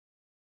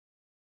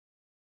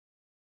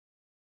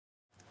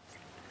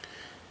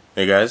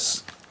Hey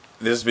guys,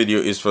 this video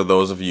is for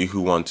those of you who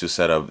want to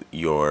set up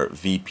your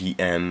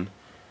VPN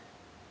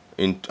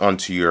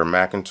onto your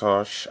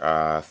Macintosh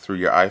through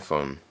your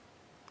iPhone.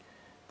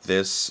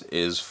 This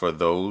is for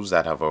those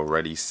that have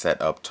already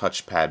set up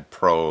Touchpad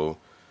Pro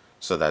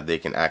so that they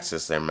can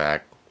access their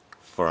Mac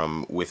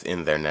from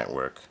within their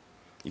network.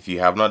 If you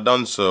have not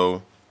done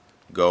so,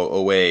 go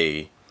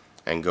away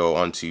and go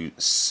onto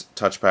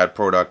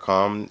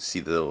touchpadpro.com, see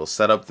the little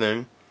setup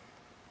thing,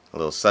 a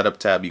little setup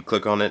tab, you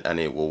click on it and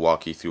it will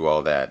walk you through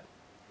all that.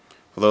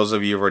 For those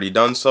of you who've already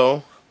done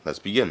so, let's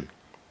begin.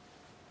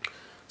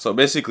 So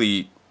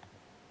basically,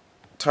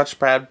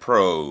 Touchpad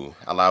Pro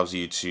allows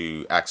you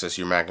to access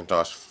your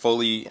Macintosh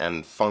fully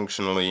and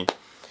functionally,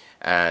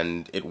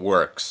 and it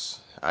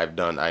works. I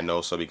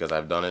know so because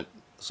I've done it,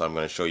 so I'm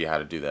going to show you how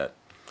to do that.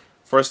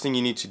 First thing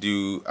you need to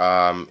do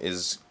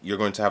is you're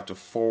going to have to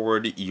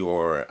forward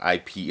your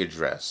IP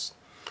address.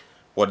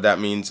 What that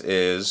means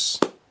is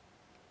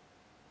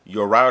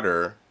your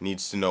router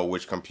needs to know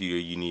which computer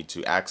you need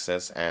to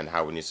access and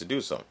how it needs to do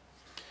so.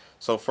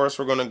 So first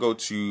we're going to go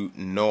to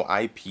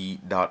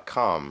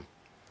noip.com.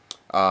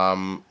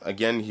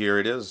 Again, here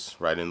it is,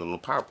 right in the little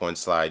PowerPoint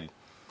slide.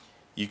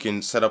 You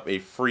can set up a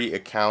free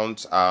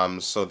account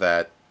so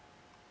that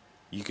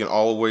you can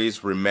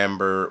always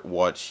remember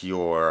what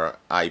your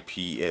IP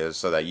is,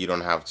 so that you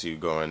don't have to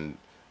go and,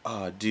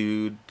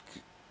 dude,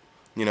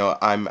 you know,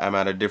 I'm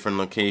at a different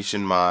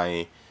location.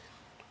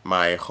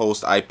 My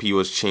host IP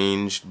was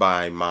changed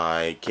by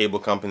my cable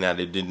company that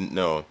it didn't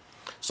know.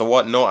 So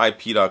what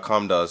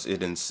noip.com does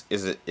is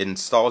it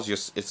installs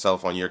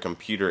itself on your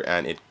computer,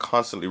 and it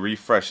constantly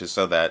refreshes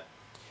so that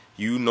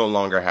you no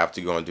longer have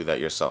to go and do that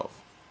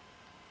yourself.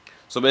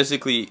 So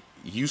basically,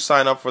 you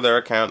sign up for their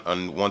account,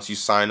 and once you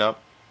sign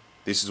up,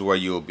 this is where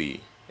you'll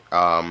be.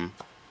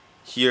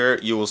 Here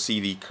you will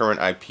see the current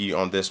IP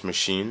on this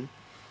machine.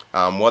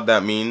 What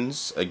that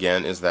means,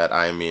 again, is that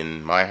I'm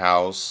in my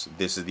house.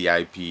 This is the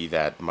IP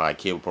that my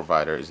cable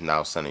provider is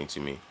now sending to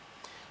me.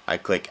 I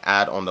click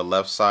add on the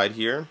left side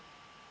here,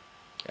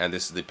 and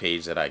this is the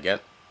page that I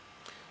get.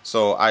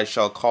 So I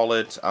shall call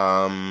it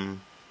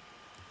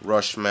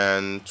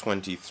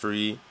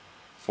Rushman23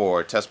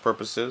 for test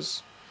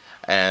purposes,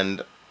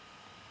 and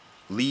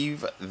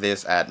leave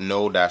this at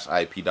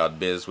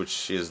no-ip.biz,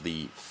 which is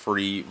the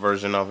free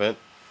version of it.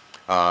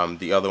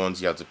 The other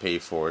ones you have to pay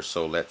for,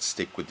 so let's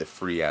stick with the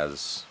free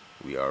as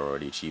we are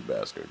already cheap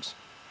bastards.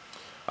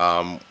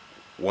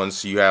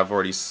 Once you have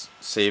already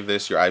saved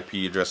this, your IP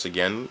address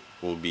again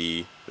will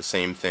be the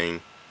same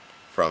thing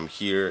from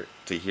here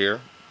to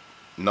here.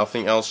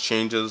 Nothing else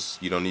changes.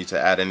 You don't need to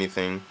add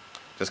anything.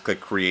 Just click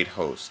create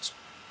host.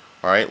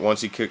 Alright,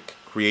 once you click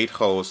create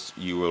host,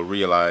 you will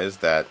realize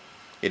that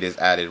it is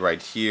added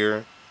right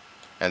here,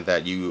 and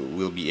that you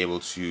will be able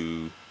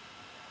to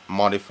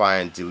modify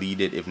and delete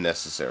it if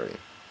necessary.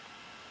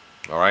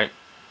 Alright,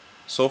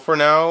 so for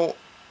now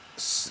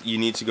you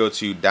need to go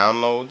to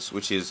downloads,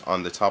 which is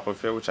on the top of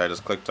here, which I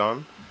just clicked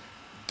on,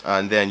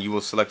 and then you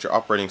will select your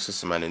operating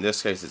system, and in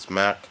this case it's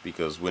Mac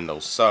because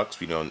Windows sucks.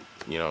 We don't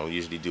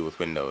usually do with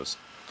Windows.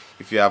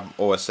 If you have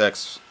OS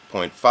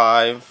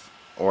X.5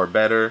 or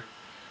better,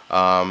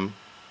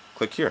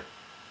 click here.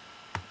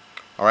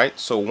 Alright,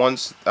 so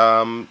once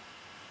no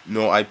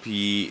IP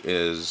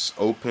is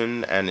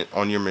open and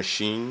on your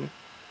machine,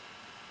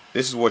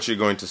 this is what you're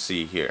going to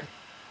see here.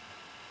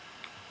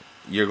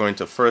 You're going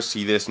to first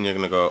see this, and you're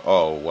going to go,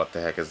 oh, what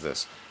the heck is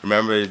this?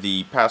 Remember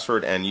the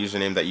password and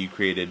username that you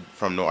created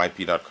from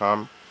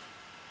noip.com?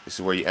 This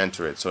is where you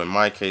enter it. So in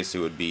my case, it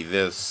would be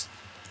this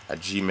at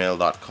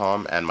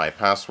gmail.com and my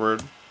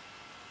password.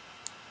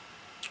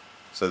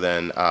 So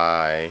then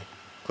I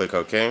click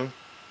OK.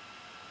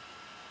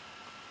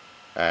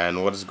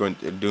 And what it's going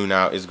to do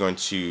now is going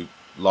to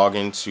log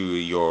into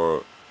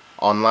your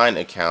online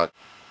account.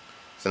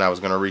 So now I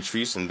was going to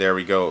retrieve, and there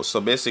we go. So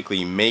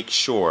basically, make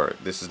sure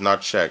this is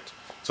not checked.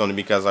 It's only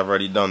because I've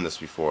already done this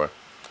before.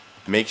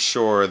 Make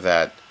sure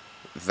that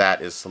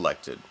that is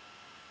selected.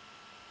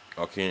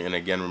 Okay, and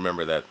again,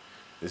 remember that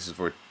this is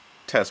for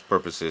test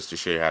purposes to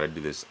show you how to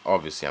do this.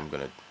 Obviously, I'm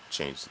going to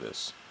change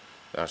this.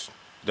 That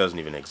doesn't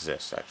even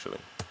exist, actually.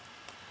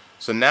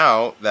 So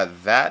now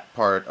that that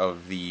part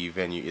of the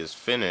venue is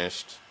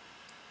finished,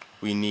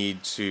 we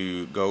need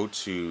to go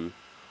to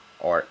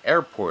our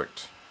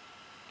airport.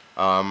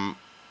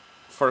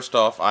 First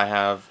off, I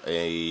have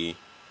an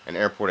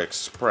Airport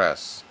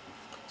Express.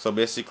 So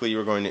basically,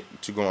 we're going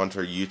to go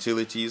onto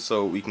utilities.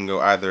 So we can go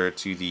either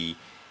to the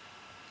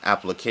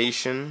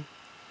application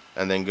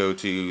and then go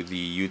to the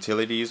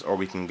utilities, or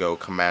we can go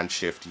Command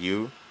Shift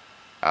U.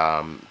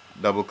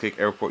 Double click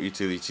Airport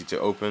Utility to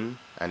open,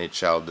 and it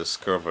shall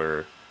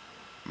discover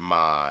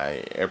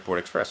my Airport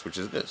Express, which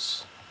is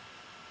this.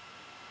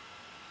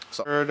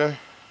 So,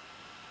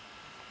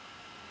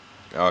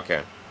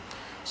 okay.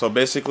 So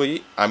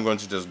basically, I'm going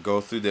to just go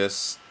through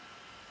this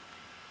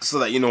so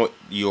that you know what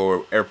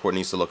your airport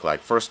needs to look like.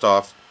 First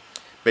off,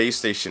 base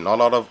station. A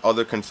lot of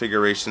other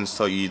configurations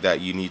tell you that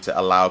you need to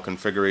allow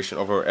configuration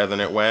over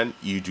Ethernet WAN.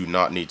 You do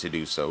not need to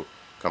do so.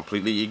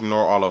 Completely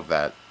ignore all of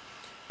that.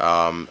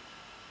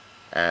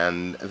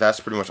 and that's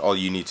pretty much all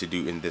you need to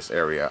do in this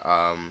area.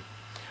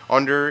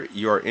 Under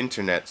your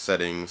internet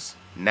settings,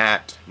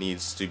 NAT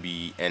needs to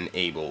be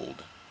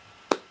enabled.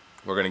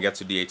 We're going to get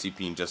to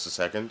DHCP in just a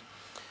second.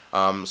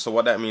 So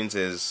what that means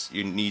is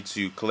you need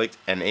to click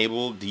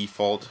enable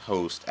default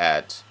host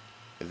at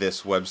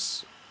this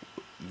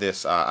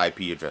IP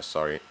address,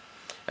 sorry,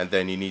 and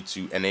then you need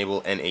to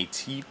enable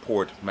NAT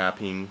port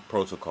mapping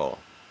protocol.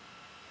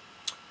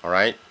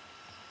 Alright,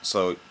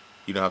 so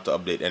you don't have to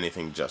update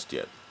anything just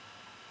yet.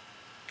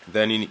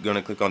 Then you're going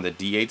to click on the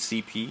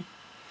DHCP,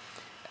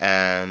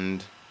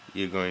 and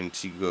you're going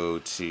to go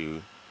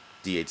to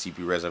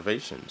DHCP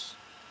reservations.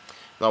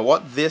 Now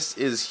what this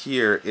is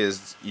here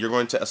is you're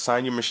going to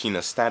assign your machine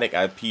a static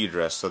IP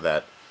address so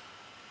that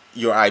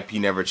your IP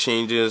never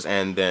changes,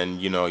 and then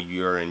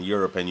you're in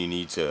Europe and you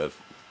need to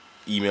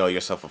email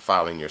yourself a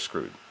file and you're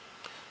screwed.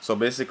 So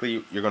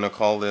basically you're going to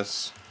call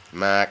this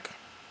MAC.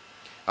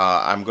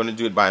 I'm going to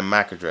do it by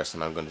MAC address,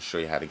 and I'm going to show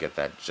you how to get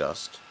that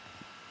just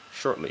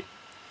shortly.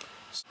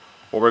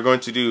 What we're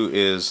going to do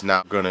is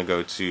now going to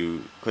go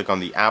to click on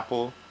the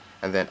Apple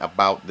and then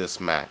about this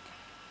MAC.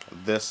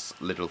 This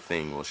little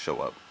thing will show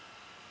up.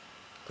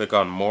 Click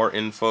on more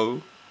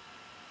info,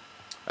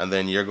 and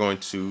then you're going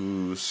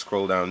to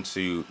scroll down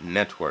to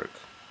network.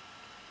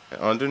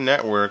 And under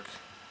network,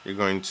 you're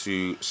going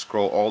to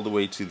scroll all the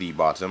way to the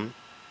bottom,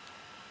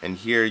 and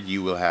here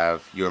you will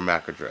have your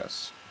MAC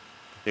address.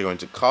 You're going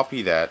to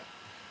copy that,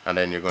 and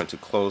then you're going to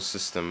close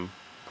System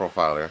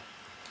Profiler,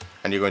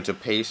 and you're going to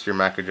paste your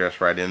MAC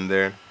address right in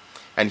there.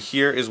 And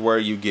here is where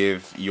you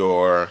give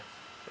your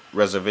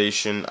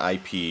reservation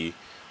IP,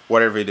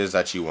 whatever it is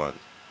that you want.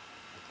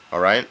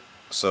 Alright,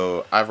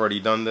 so I've already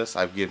done this.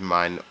 I've given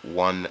mine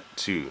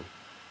 1.2.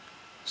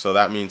 So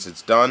that means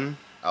it's done.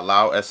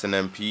 Allow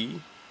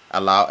SNMP.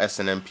 Allow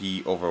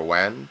SNMP over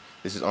WAN.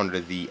 This is under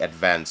the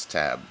Advanced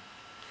tab.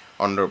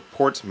 Under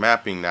port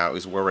mapping now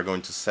is where we're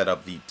going to set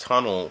up the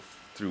tunnel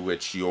through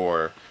which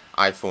your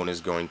iPhone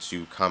is going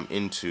to come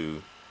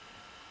into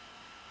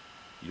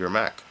your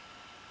Mac.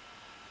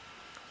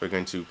 We're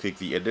going to click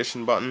the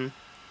addition button,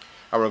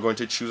 and we're going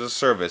to choose a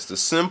service. The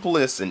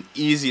simplest and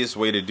easiest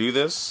way to do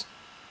this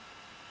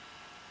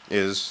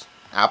is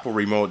Apple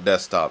Remote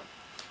Desktop.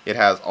 It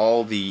has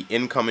all the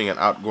incoming and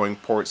outgoing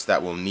ports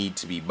that will need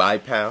to be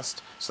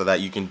bypassed so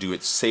that you can do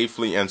it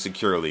safely and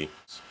securely.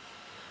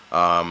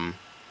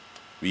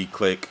 We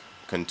click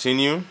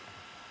continue.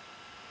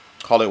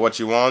 Call it what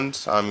you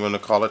want. I'm going to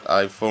call it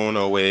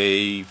iPhone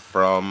away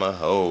from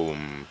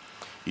home.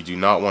 You do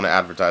not want to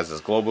advertise this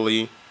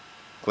globally.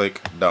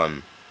 Click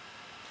done.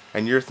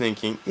 And you're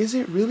thinking, is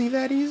it really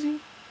that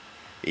easy?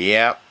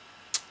 Yeah.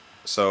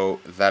 So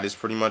that is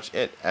pretty much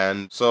it.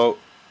 And so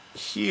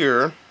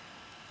here,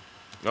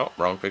 oh,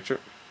 wrong picture.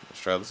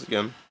 Let's try this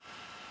again.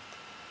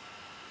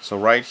 So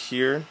right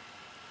here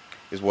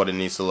is what it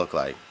needs to look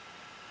like.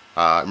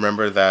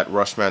 Remember that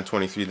Rushman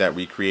 23 that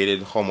we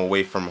created, home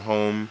away from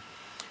home.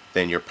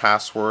 Then your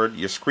password,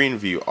 your screen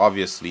view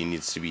obviously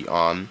needs to be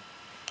on.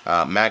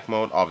 Mac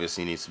mode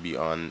obviously needs to be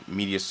on.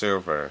 Media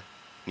server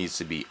needs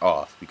to be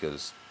off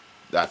because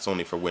that's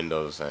only for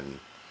Windows, and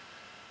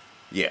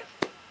yeah.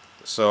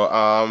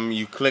 So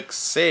you click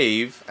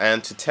save,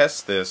 and to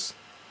test this,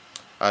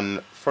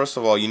 and first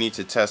of all you need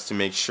to test to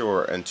make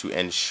sure and to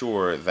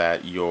ensure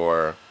that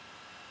your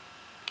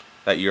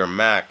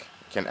Mac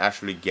can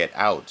actually get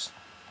out.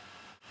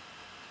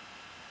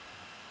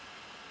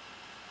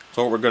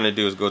 So what we're going to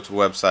do is go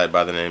to a website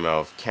by the name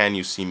of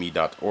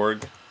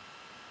canyouseeme.org,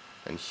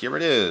 and here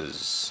it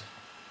is.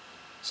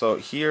 So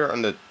here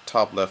on the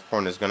top left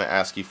corner is going to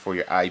ask you for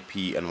your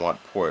IP and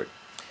what port.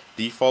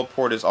 Default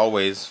port is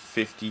always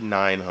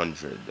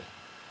 5900.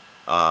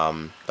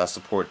 That's the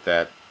port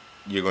that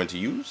you're going to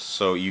use.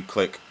 So you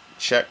click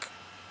check.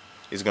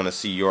 It's going to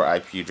see your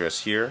IP address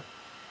here,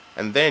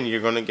 and then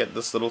you're going to get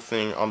this little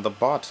thing on the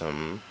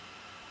bottom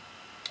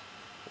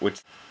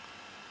which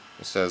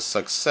it says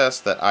success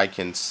that I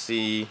can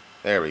see.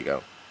 There we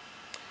go.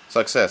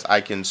 Success, I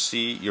can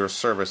see your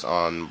service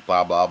on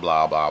blah blah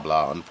blah blah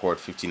blah on port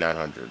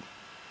 5900.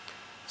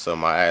 So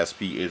my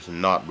ISP is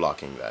not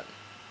blocking that.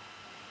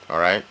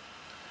 Alright,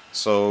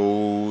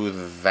 so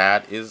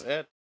that is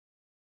it.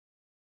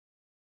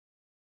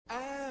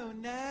 Oh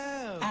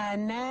no. I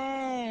know.